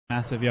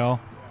massive, y'all.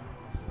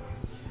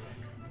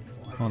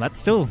 Well, that's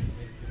still...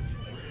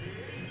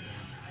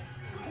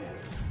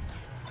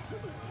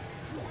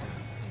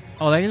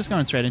 Oh, they're just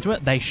going straight into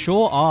it? They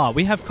sure are.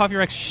 We have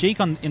CoffeeRex Sheik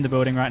in the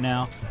building right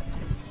now.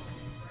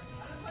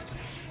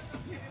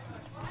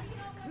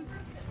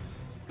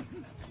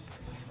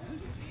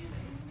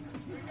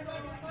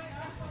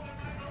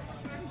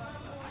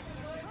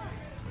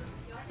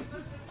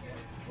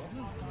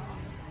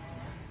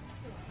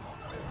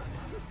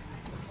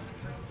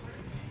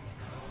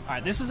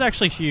 Alright, this is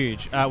actually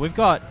huge. We've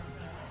got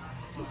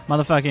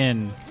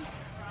motherfucking...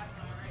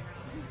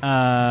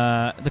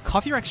 the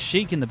CoffeeRex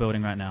Sheik in the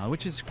building right now,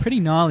 which is pretty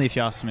gnarly if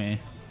you ask me.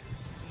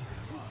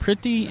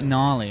 Pretty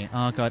gnarly.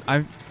 Oh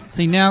god.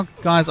 See now,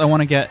 guys, I want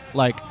to get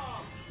like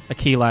a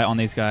key light on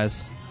these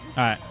guys.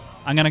 Alright.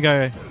 I'm gonna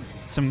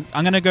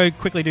go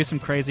quickly do some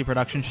crazy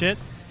production shit.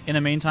 In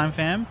the meantime,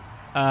 fam,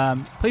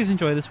 please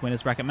enjoy this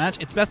winners bracket match.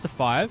 It's best of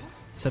 5,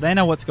 so they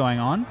know what's going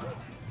on.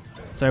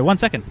 So 1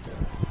 second.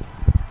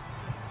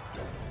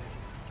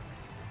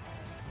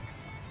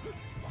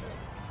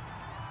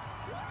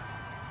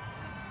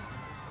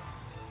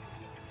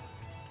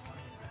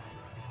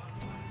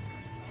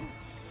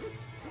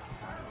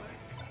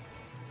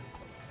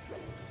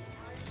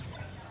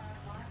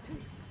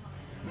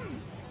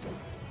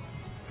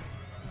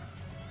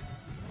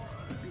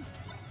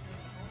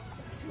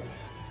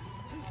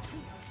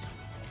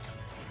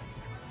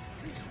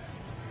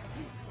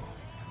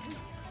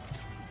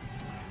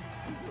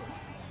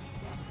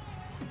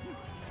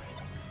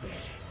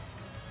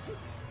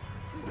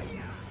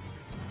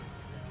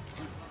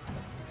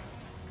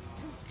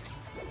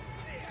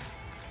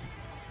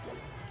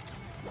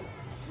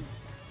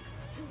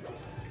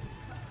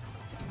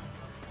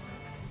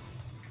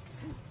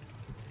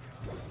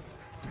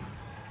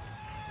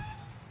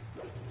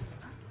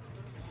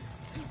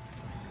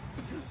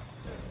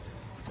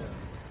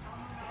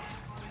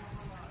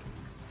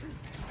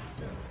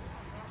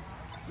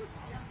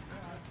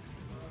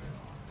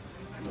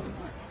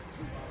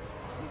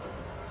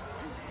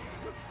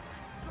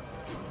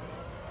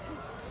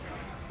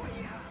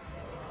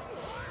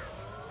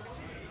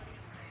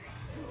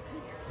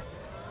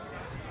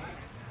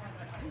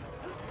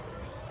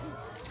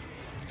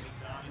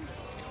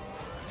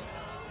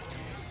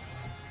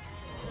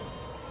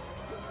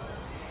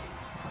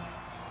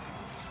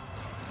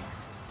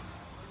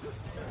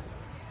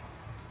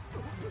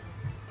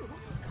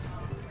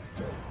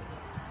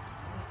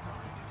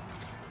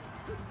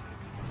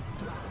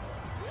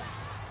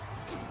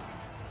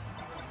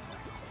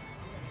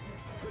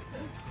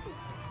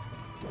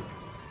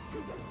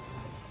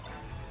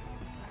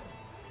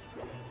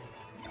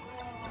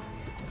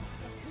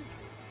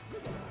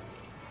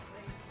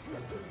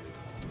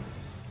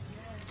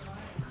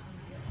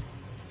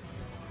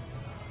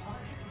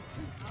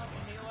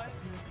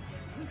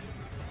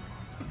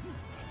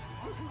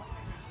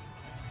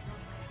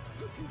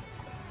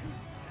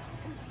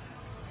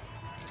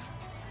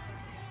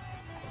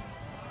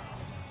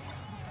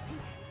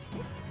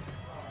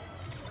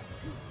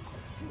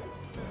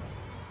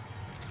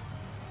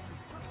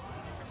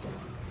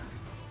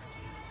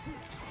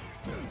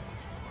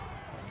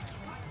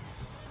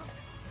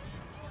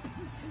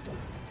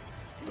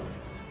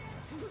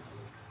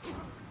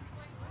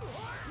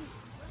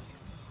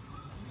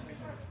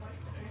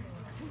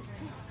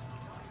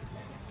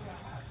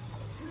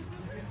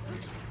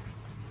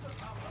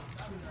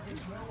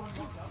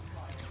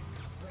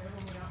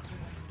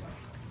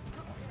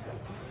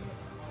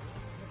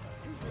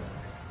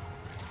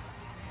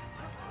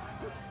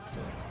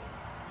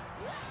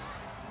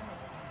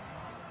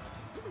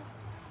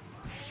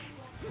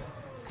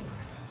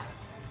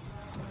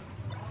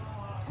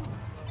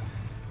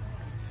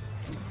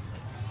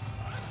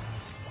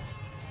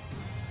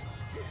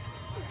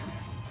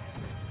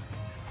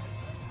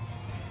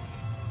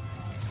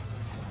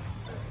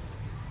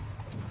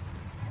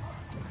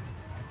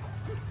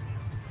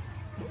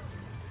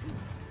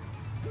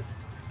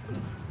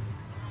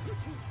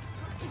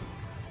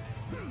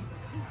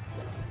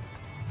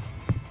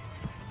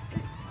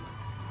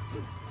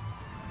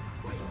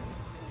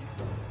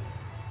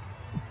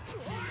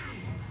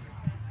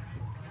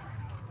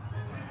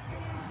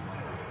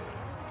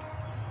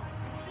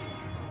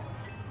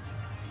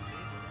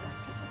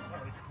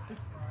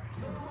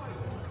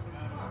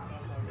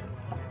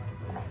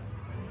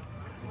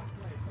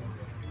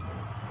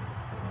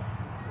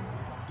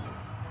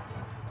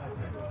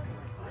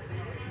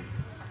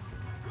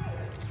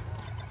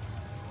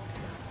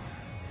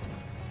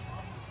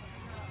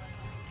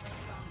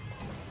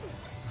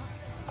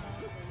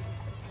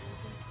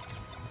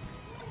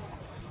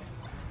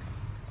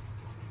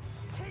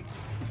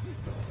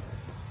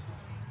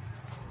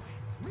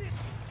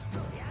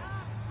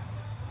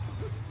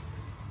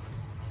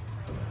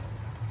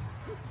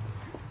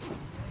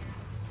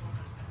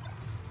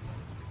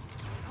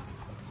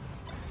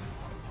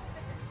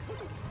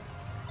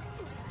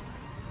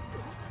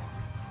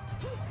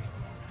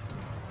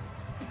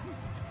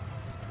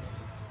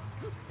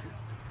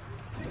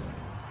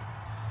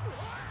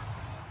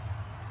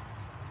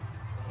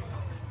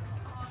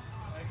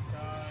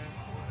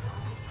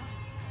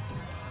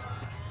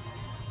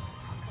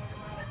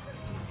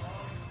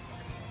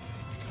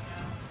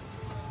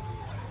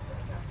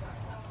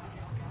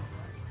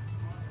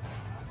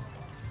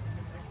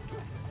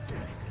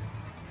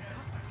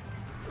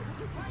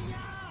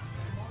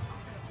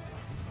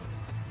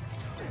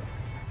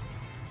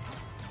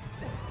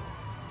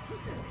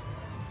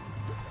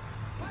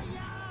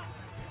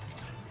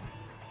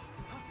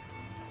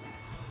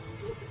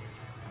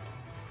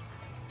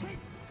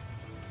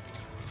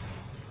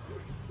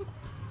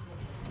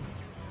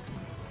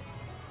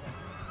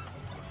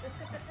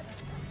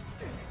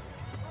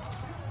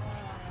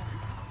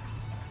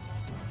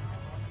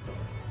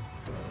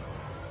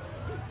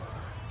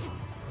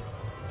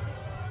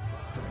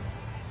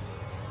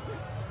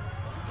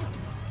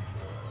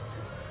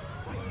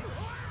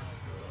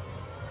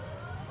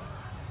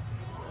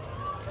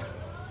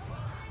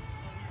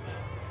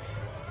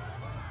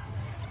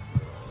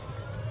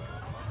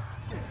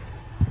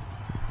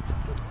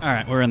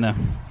 Alright, we're in there.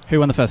 Who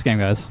won the first game,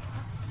 guys?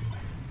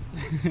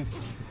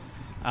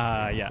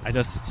 Yeah, I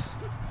just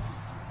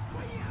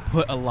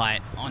put a light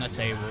on a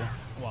table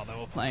while they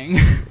were playing.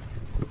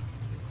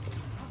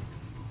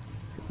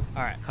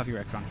 Alright,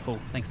 CoffeeRex run. Cool,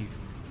 thank you.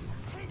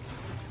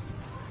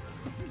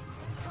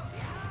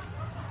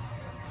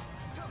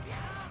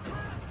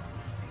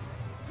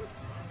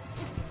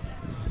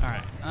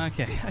 Alright,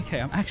 okay,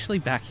 I'm actually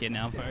back here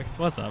now, folks.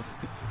 What's up?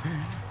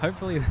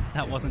 Hopefully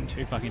that wasn't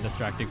too fucking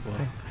distracting for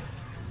you.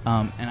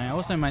 And I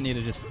also might need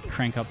to just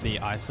crank up the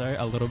ISO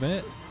a little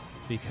bit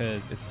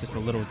because it's just a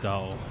little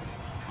dull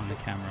on the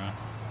camera.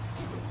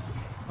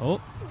 Oh.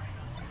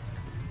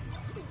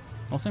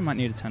 Also might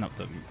need to turn up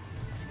the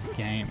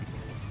game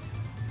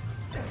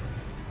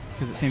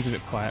because it seems a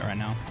bit quiet right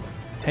now.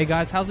 Hey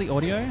guys, how's the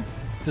audio?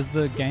 Does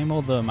the game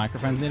or the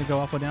microphones need to go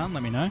up or down?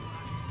 Let me know.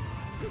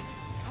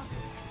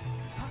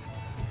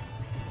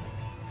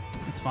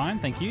 It's fine,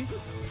 thank you.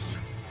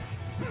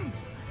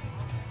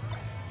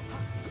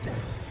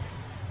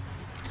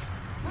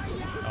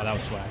 Oh, that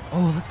was swag.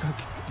 Oh, let's go.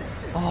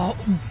 Oh,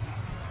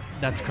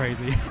 that's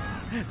crazy.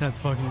 That's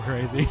fucking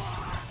crazy.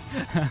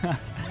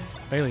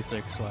 Bailey's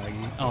super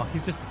swaggy. Oh,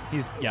 he's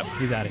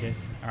out of here.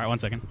 All right, 1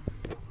 second.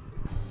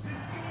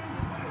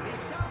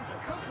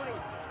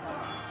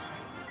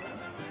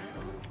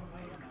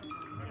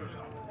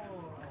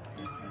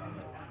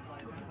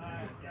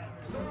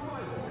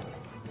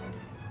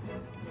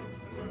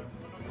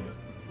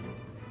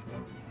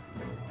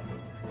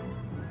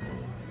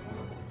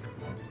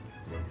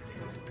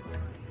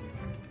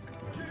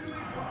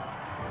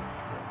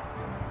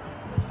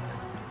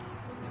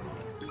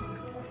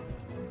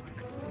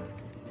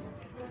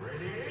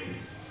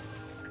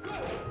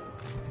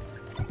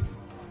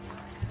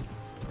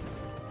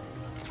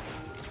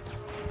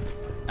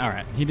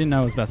 Alright, he didn't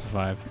know it was best of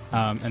 5.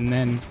 And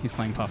then he's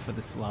playing Puff for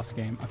this last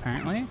game,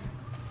 apparently.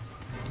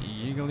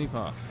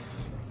 Jigglypuff.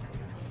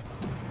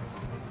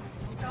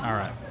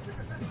 Alright.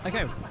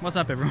 Okay, what's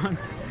up everyone?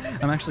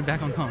 I'm actually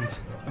back on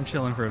comms. I'm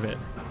chilling for a bit.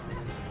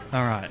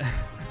 Alright.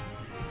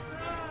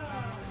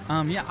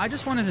 Yeah, I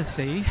just wanted to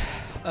see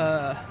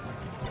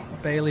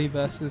Bailey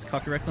versus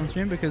CoffeeRex on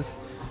stream because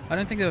I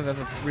don't think I've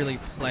ever really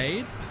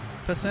played,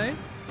 per se.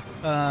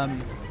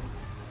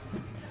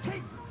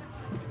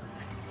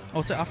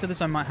 Also, after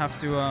this, I might have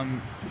to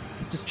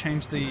just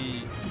change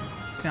the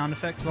sound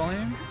effects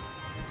volume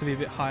to be a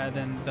bit higher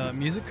than the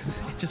music because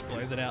it just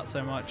blows it out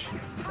so much.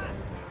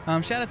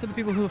 Shout out to the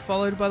people who have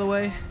followed, by the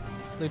way,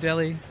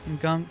 Ludeli and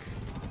Gunk.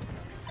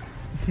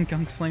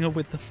 Gunk Slinger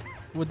with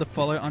the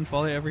follow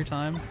unfollow every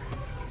time.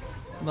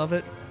 Love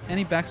it.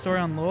 Any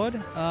backstory on Lord?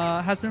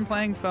 Has been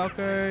playing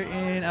Falco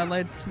in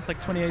Adelaide since like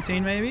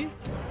 2018, maybe.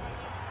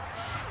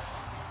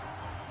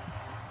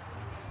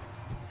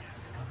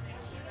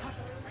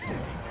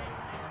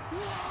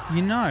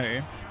 You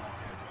know,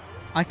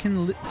 I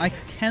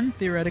can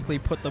theoretically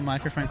put the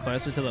microphone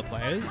closer to the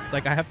players.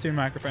 Like I have 2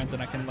 microphones,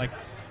 and I can like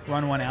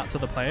run one out to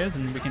the players,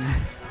 and we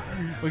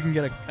can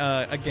get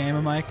a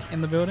gamer mic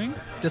in the building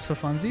just for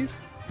funsies.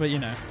 But you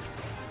know,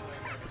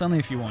 it's only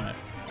if you want it.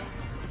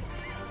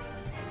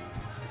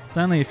 It's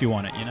only if you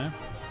want it, you know.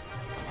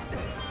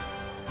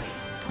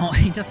 Oh,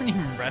 he doesn't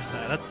even rest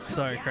there. That's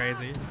so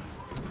crazy.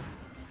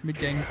 Mid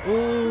game.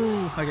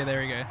 Ooh. Okay, there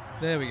we go.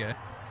 There we go.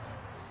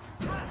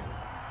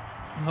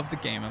 Love the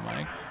gamer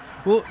mic.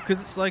 Well, because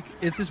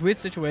it's this weird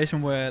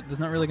situation where there's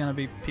not really going to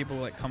be people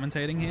like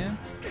commentating here.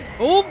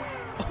 Oh!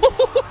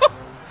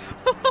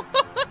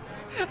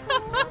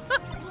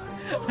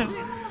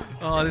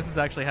 Oh, this is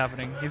actually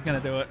happening. He's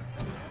going to do it.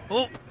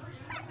 Oh!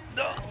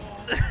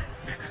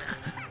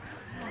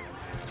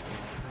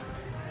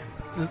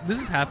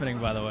 This is happening,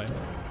 by the way.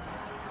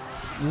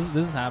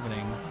 This is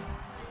happening.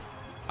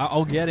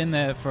 I'll get in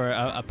there for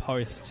a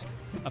post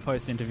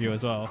interview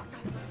as well.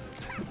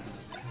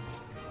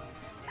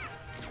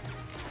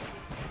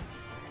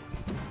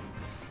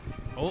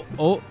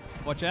 Oh,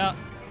 watch out.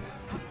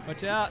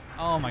 Watch out.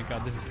 Oh my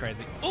god, this is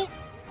crazy. Oh,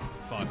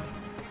 fuck.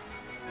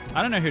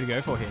 I don't know who to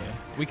go for here.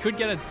 We could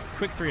get a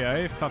quick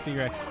 3-0 if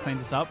CoffeeRex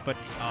cleans us up, but...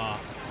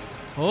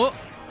 Oh!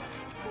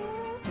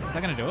 Is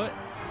that going to do it?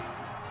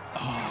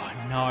 Oh,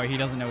 no, he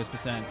doesn't know his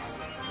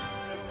percents.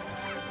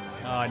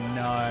 Oh,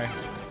 no.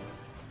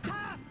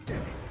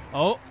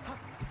 Oh!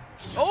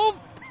 Oh!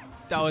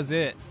 That was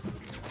it.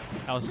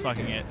 That was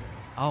fucking it.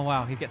 Oh,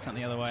 wow, he gets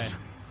something the other way.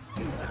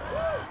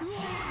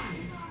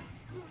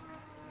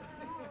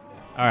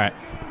 Alright.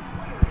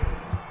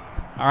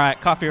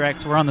 Alright,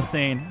 CoffeeRex, we're on the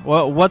scene.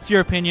 What's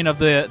your opinion of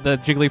the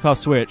Jigglypuff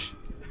switch?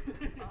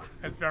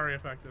 It's very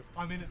effective.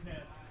 I'm in his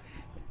head.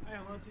 Hey,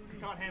 I'm on TV. You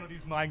can't handle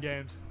these mind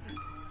games.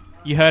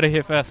 You heard it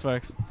here first,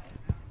 folks.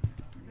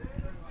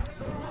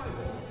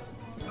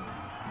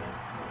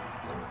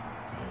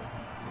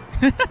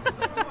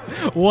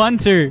 One,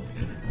 two.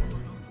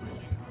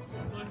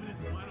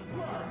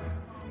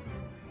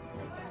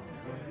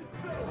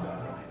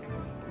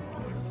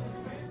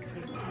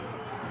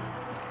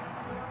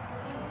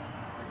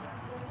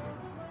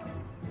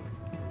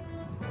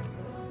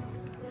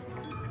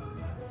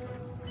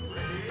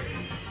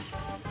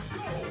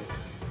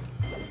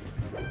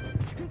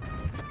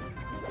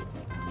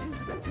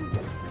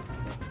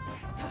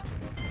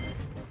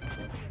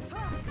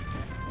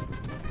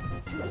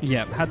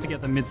 Yeah, had to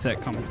get the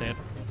mid-set commentator.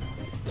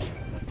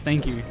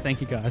 Thank you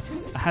guys.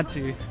 I had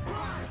to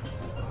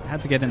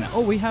get in there.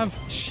 Oh, we have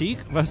Sheik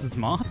versus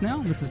Marth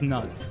now? This is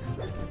nuts.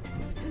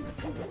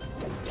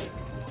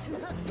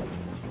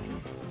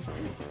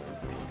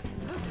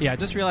 Yeah, I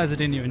just realized I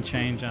didn't even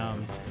change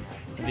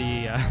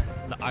the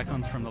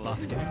icons from the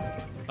last game.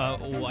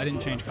 Oh, I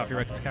didn't change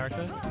CoffeeRex's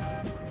character.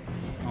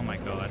 Oh my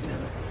god.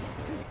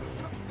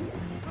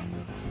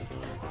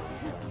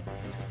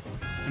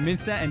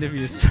 Mid-set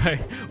interviews, so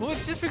well,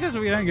 it's just because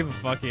we don't give a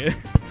fuck here.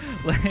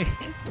 Like,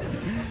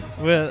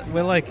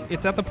 we're like,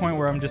 it's at the point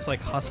where I'm just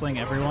like hustling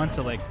everyone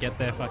to like get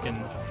their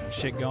fucking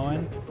shit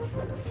going.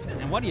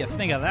 And what do you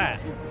think of that?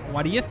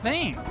 What do you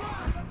think?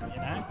 You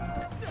know?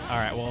 All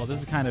right, well, this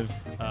is kind of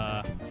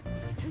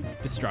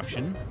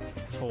destruction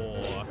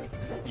for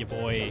your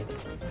boy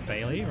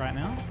Bailey right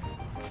now.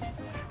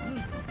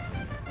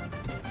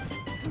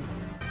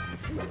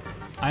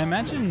 I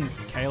imagine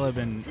Caleb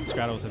and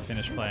Straddles have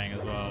finished playing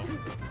as well.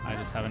 I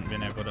just haven't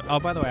been able to... Oh,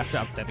 by the way, I have to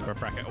update the group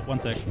bracket. One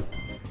sec.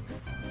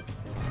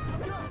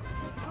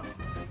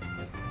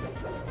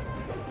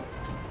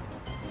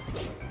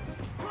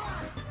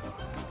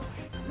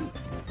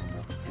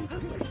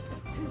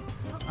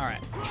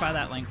 Alright, try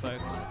that link,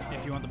 folks,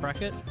 if you want the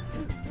bracket.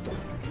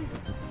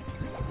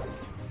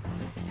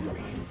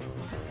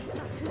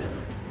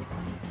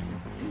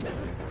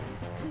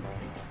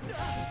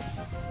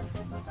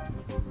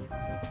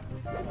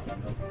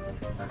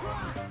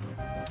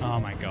 Oh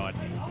my god.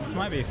 This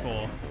might be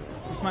four.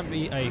 This might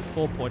be a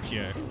four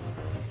Portio,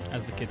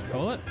 as the kids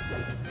call it.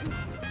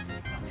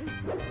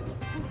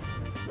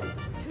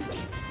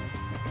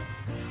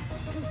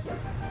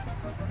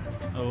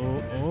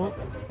 Oh, oh.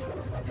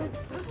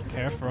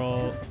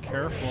 Careful,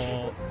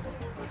 careful.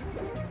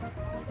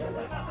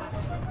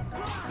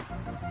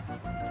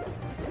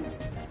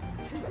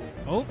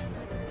 Oh.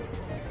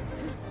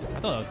 I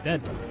thought I was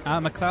dead.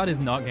 McLeod is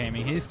not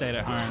gaming. He stayed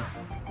at home.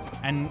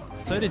 And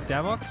so did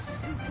Davox.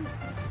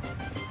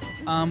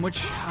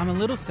 Which I'm a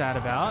little sad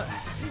about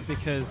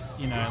because,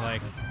 you know,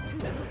 like,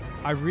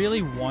 I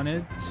really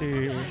wanted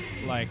to,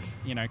 like,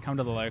 you know, come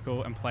to the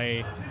local and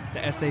play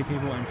the SA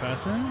people in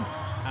person,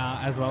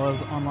 as well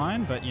as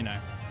online, but, you know,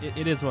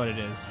 it is what it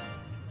is.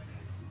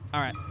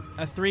 Alright,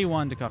 a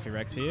 3-1 to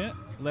CoffeeRex here.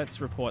 Let's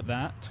report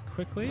that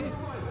quickly.